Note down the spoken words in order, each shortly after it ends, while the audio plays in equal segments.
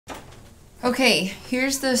Okay,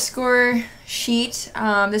 here's the score sheet.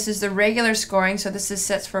 This is the regular scoring, so this is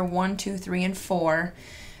sets for 1, 2, 3, and 4.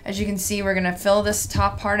 As you can see, we're going to fill this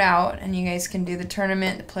top part out, and you guys can do the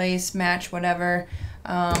tournament, the place, match, whatever.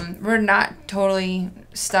 We're not totally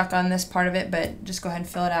stuck on this part of it, but just go ahead and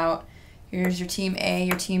fill it out. Here's your team A,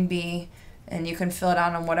 your team B, and you can fill it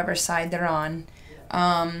out on whatever side they're on.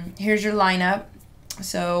 Here's your lineup.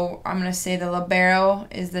 So I'm going to say the libero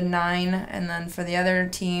is the 9, and then for the other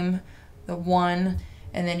team, the 1,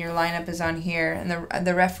 and then your lineup is on here. And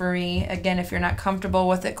the referee, again, if you're not comfortable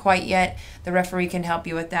with it quite yet, the referee can help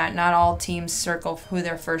you with that. Not all teams circle who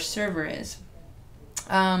their first server is.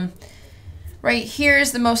 Right here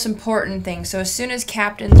is the most important thing. So as soon as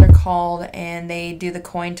captains are called and they do the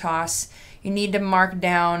coin toss, you need to mark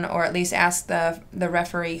down, or at least ask the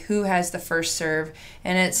referee who has the first serve.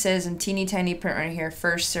 And it says in teeny tiny print right here,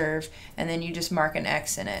 first serve, and then you just mark an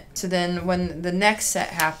X in it. So then when the next set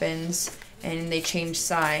happens and they change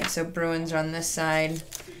sides, so Bruins are on this side,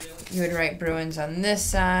 you would write Bruins on this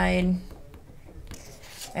side,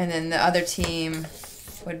 and then the other team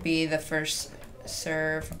would be the first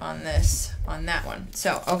serve on that one.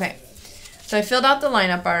 So okay, so I filled out the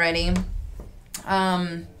lineup already.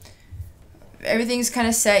 Everything's kind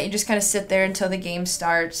of set. You just kind of sit there until the game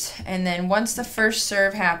starts, and then once the first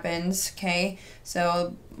serve happens, okay,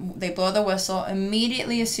 so they blow the whistle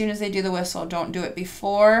immediately. As soon as they do the whistle, don't do it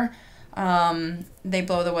before they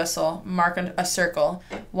blow the whistle. Mark a circle,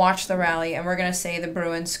 watch the rally, and we're going to say the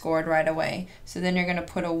Bruins scored right away. So then you're going to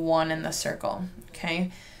put a 1 in the circle,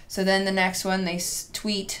 okay. So then the next one, they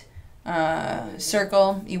tweet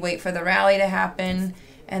circle. You wait for the rally to happen,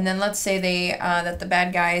 and then let's say they that the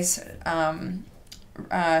bad guys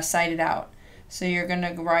sided out. So you're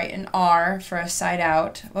gonna write an R for a side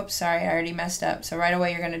out. Whoops, sorry, I already messed up. So right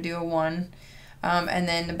away you're gonna do a 1, and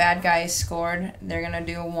then the bad guys scored. They're gonna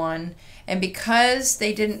do a 1, and because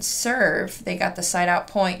they didn't serve, they got the side out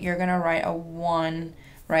point. You're gonna write a 1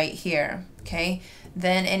 right here. Okay.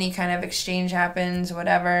 Then any kind of exchange happens,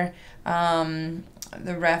 whatever.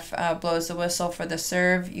 The ref blows the whistle for the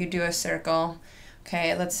serve. You do a circle.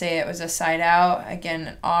 Okay, let's say it was a side out. Again,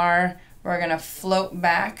 an R. We're going to float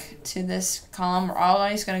back to this column. We're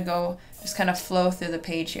always going to go, just kind of flow through the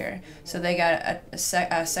page here. So they got a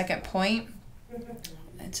second point.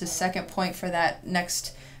 It's a second point for that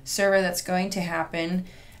next server that's going to happen.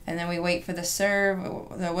 And then we wait for the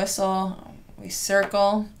serve, the whistle. We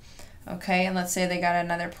circle. Okay, and let's say they got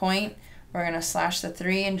another point. We're going to slash the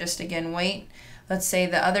 3 and just again wait. Let's say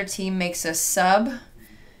the other team makes a sub.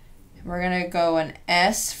 We're going to go an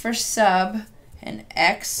S for sub, an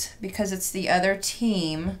X because it's the other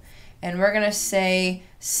team, and we're going to say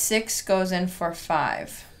 6 goes in for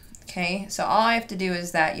 5. Okay, so all I have to do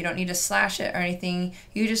is that. You don't need to slash it or anything.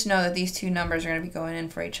 You just know that these two numbers are going to be going in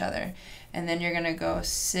for each other. And then you're going to go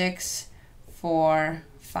 6, 4,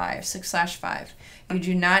 5, 6/5. You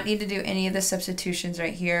do not need to do any of the substitutions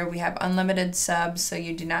right here. We have unlimited subs, so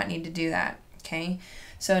you do not need to do that. Okay,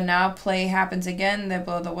 so now play happens again. They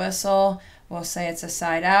blow the whistle. We'll say it's a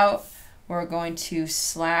side out. We're going to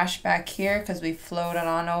slash back here because we floated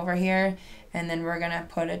on over here, and then we're going to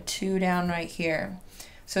put a 2 down right here.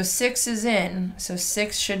 So 6 is in, so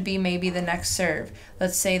 6 should be maybe the next serve.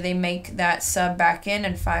 Let's say they make that sub back in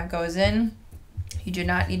and 5 goes in. You do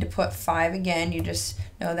not need to put 5 again. You just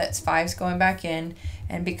know that 5's going back in.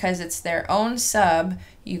 And because it's their own sub,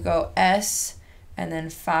 you go S, and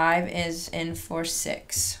then 5 is in for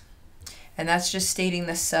 6. And that's just stating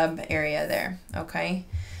the sub area there, okay?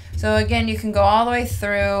 So again, you can go all the way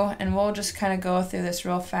through, and we'll just kind of go through this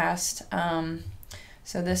real fast.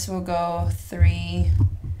 So this will go 3,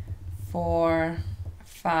 4,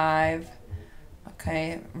 5.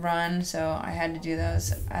 Okay, run. So I had to do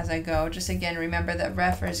those as I go. Just again, remember that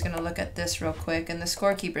ref is going to look at this real quick, and the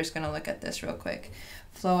scorekeeper is going to look at this real quick.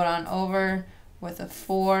 Flow it on over with a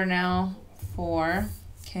 4 now. 4.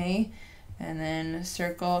 Okay, and then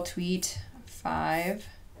circle, tweet, 5,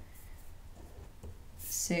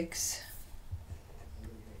 6,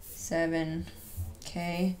 7.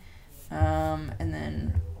 Okay, and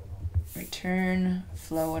then return,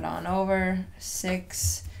 flow it on over,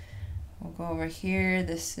 6. We'll go over here.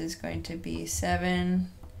 This is going to be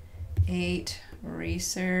 7, 8,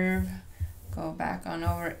 reserve, go back on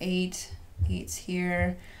over 8. 8's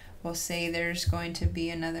here. We'll say there's going to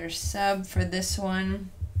be another sub for this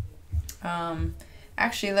one.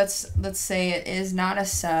 Actually, let's say it is not a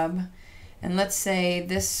sub, and let's say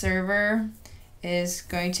this server is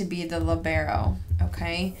going to be the libero.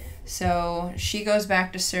 Okay, so she goes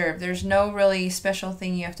back to serve. There's no really special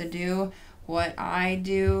thing you have to do. What I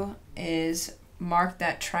do is mark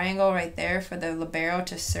that triangle right there for the libero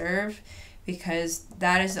to serve, because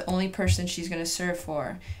that is the only person she's going to serve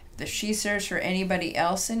for. If she serves for anybody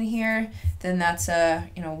else in here, then that's a,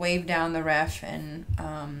 you know, wave down the ref and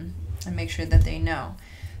make sure that they know.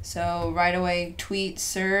 So right away, tweet,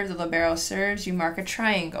 serve, the libero serves, you mark a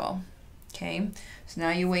triangle. Okay, so now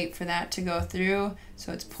you wait for that to go through.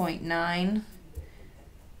 So it's 0.9,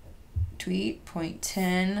 tweet,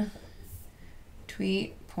 0.10,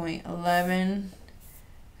 tweet, 0.11,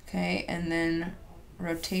 okay, and then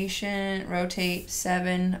rotate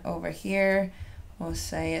 7 over here. We'll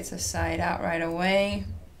say it's a side out right away.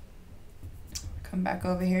 Come back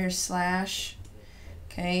over here, slash.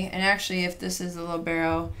 Okay, and actually if this is a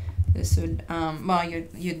libero, this would, well,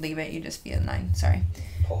 you'd leave it, you'd just be a 9, sorry.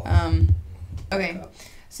 Okay,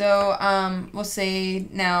 so we'll say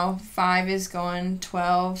now 5 is going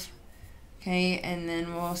 12, okay, and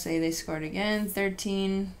then we'll say they scored again,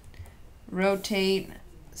 13, rotate,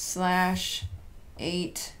 slash,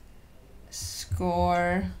 8,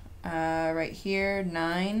 score, right here,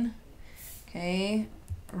 9, okay,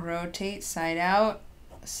 rotate, side out,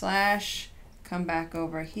 slash, come back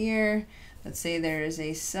over here. Let's say there is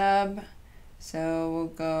a sub, so we'll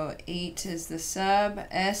go 8 is the sub,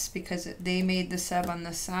 S because they made the sub on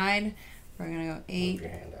the side. We're gonna go 8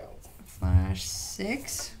 flash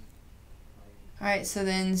 6. All right, so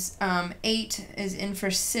then 8 is in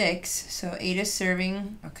for 6, so 8 is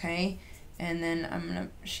serving, okay, and then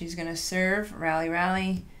she's gonna serve, rally,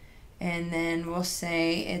 rally, and then we'll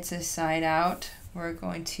say it's a side out. We're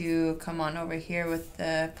going to come on over here with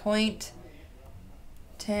the point.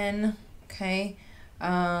 10, okay,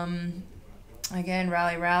 again,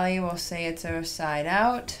 rally, rally, we'll say it's a side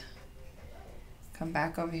out, come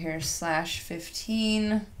back over here, slash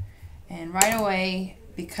 15, and right away,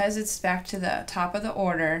 because it's back to the top of the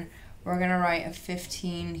order, we're going to write a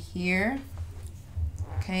 15 here,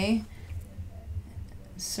 okay,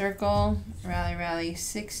 circle, rally, rally,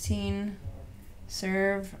 16,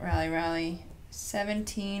 serve, rally, rally,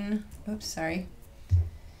 17, oops, sorry,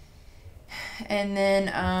 and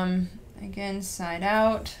then again side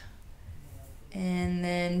out, and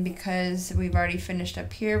then because we've already finished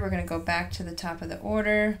up here, we're going to go back to the top of the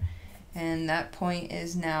order, and that point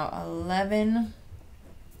is now 11,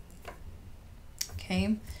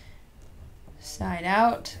 okay, side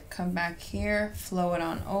out, come back here, flow it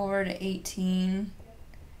on over to 18,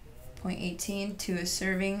 point 18, 2 is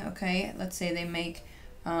serving, okay, let's say they make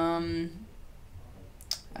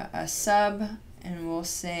a sub, and we'll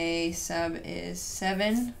say sub is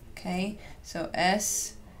 7, okay, so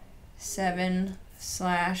S 7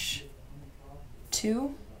 slash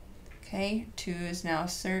 2, okay, 2 is now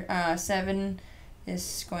 7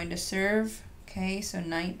 is going to serve, okay, so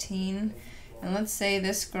 19, and let's say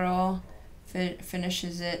this girl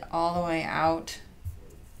finishes it all the way out,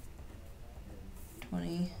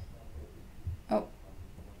 20, oh,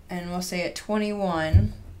 and we'll say at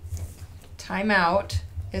 21, timeout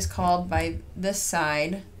is called by this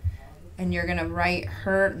side, and you're gonna write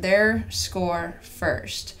their score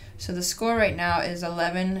first. So the score right now is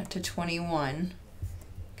 11 to 21.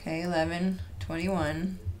 Okay, 11,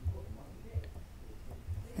 21,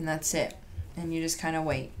 and that's it. And you just kind of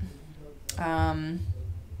wait. All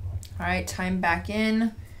right, time back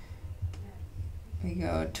in. Here we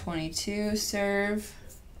go. 22 serve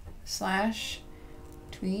slash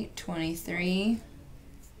tweet 23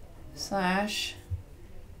 slash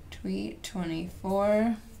tweet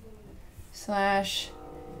 24 slash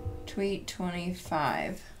tweet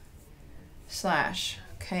 25 slash,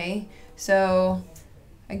 okay, so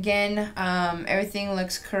again, everything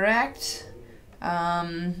looks correct,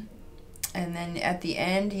 and then at the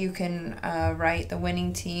end you can write the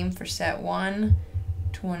winning team for set 1,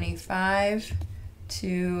 25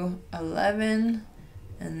 to 11,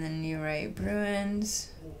 and then you write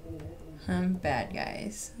Bruins, bad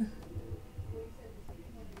guys.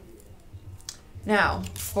 Now,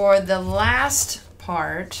 for the last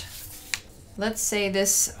part, let's say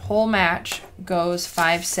this whole match goes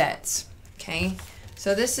 5 sets, okay?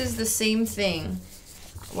 So this is the same thing.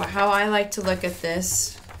 How I like to look at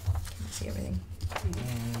this, let's see everything,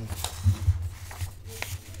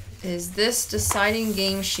 is this deciding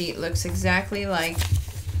game sheet looks exactly like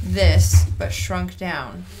this, but shrunk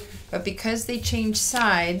down. But because they changed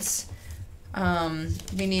sides,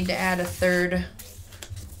 we need to add a third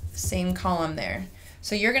same column there.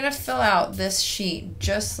 So you're gonna fill out this sheet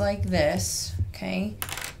just like this, okay?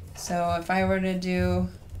 So if I were to do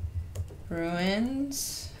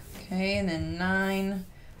Bruins, okay, and then 9,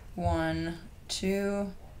 1,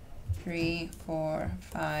 2, 3, 4,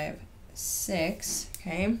 5, 6,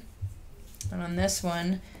 okay? And on this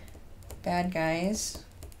one, bad guys,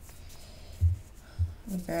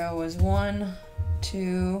 Libero was 1,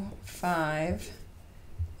 2, 5,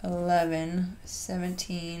 11,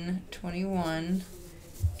 17, 21,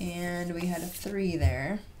 and we had a 3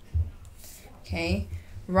 there. Okay,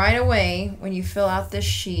 right away when you fill out this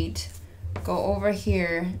sheet, go over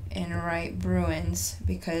here and write Bruins,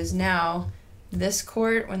 because now this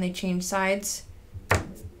court, when they change sides,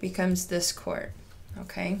 becomes this court.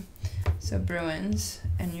 Okay, so Bruins,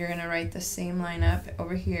 and you're gonna write the same lineup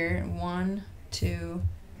over here. 1, 2,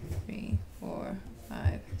 3, 4,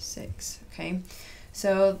 5, 6. Okay,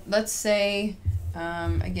 so let's say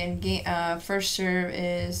again, first serve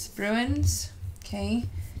is Bruins. Okay,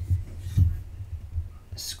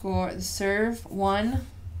 score the serve 1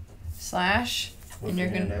 slash, and you're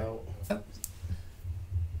gonna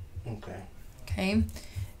okay,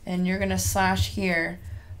 and you're gonna slash here.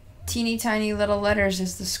 Teeny tiny little letters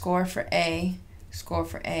is the score for A. Score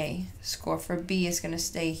for A. Score for B is gonna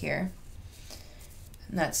stay here.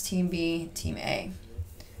 And that's Team B, Team A.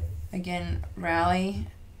 Again, rally,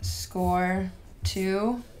 score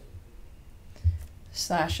 2,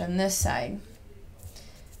 slash on this side.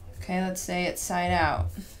 Okay, let's say it's side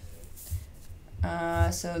out.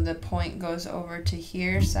 So the point goes over to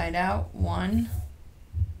here, side out, 1,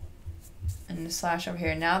 and the slash over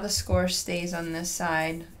here. Now the score stays on this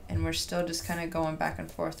side, and we're still just kind of going back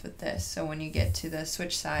and forth with this. So when you get to the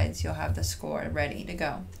switch sides, you'll have the score ready to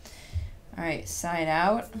go. All right, side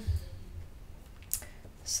out,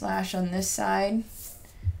 slash on this side,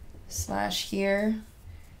 slash here,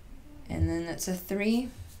 and then it's a 3,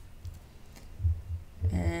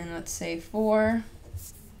 and let's say 4,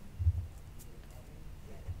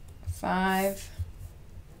 5,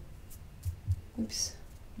 oops,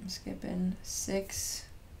 I'm skipping, 6,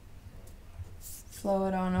 flow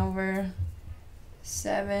it on over,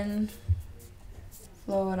 7,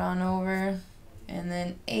 flow it on over, and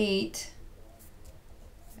then 8,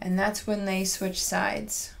 and that's when they switch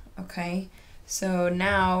sides. Okay, so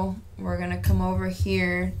now we're gonna come over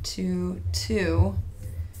here to 2,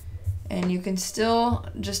 and you can still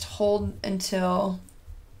just hold until,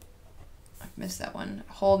 I missed that one,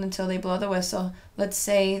 hold until they blow the whistle. Let's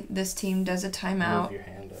say this team does a timeout. Move your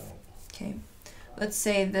hand out. Okay, let's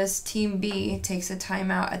say this team B takes a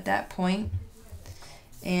timeout at that point,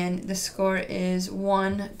 and the score is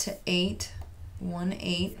 1 to 8, 1,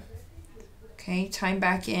 8. Okay, time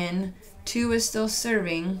back in. 2 is still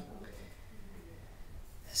serving.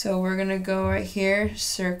 So we're gonna go right here,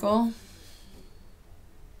 circle,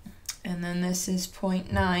 and then this is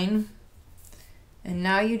 0.9, and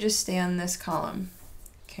now you just stay on this column.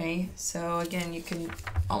 Okay, so again, you can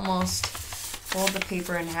almost fold the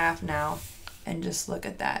paper in half now and just look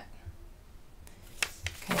at that.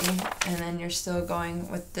 Okay, and then you're still going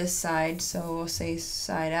with this side, so we'll say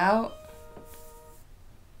side out,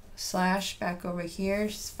 slash back over here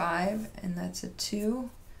is 5, and that's a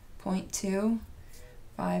 2.2,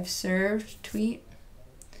 5 served, tweet,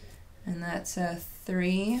 and that's a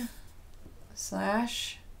 3,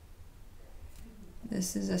 slash,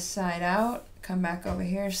 this is a side out, come back over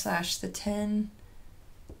here, slash the 10,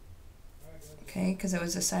 okay, because it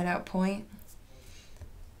was a side out point,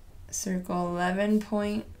 circle 11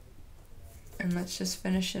 point, and let's just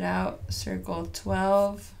finish it out, circle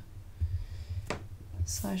 12,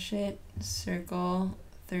 slash it, circle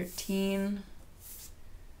 13,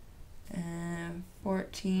 and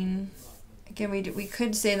 14. Again, we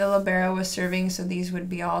could say the libero was serving, so these would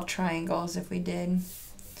be all triangles if we did.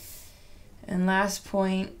 And last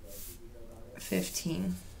point,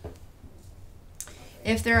 15.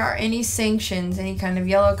 If there are any sanctions, any kind of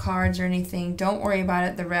yellow cards or anything, don't worry about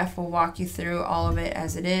it. The ref will walk you through all of it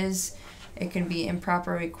as it is. It can be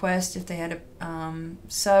improper request if they had a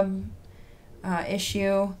sub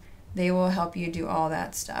issue. They will help you do all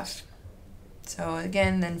that stuff. So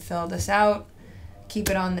again, then fill this out, keep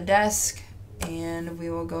it on the desk, and we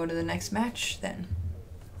will go to the next match then.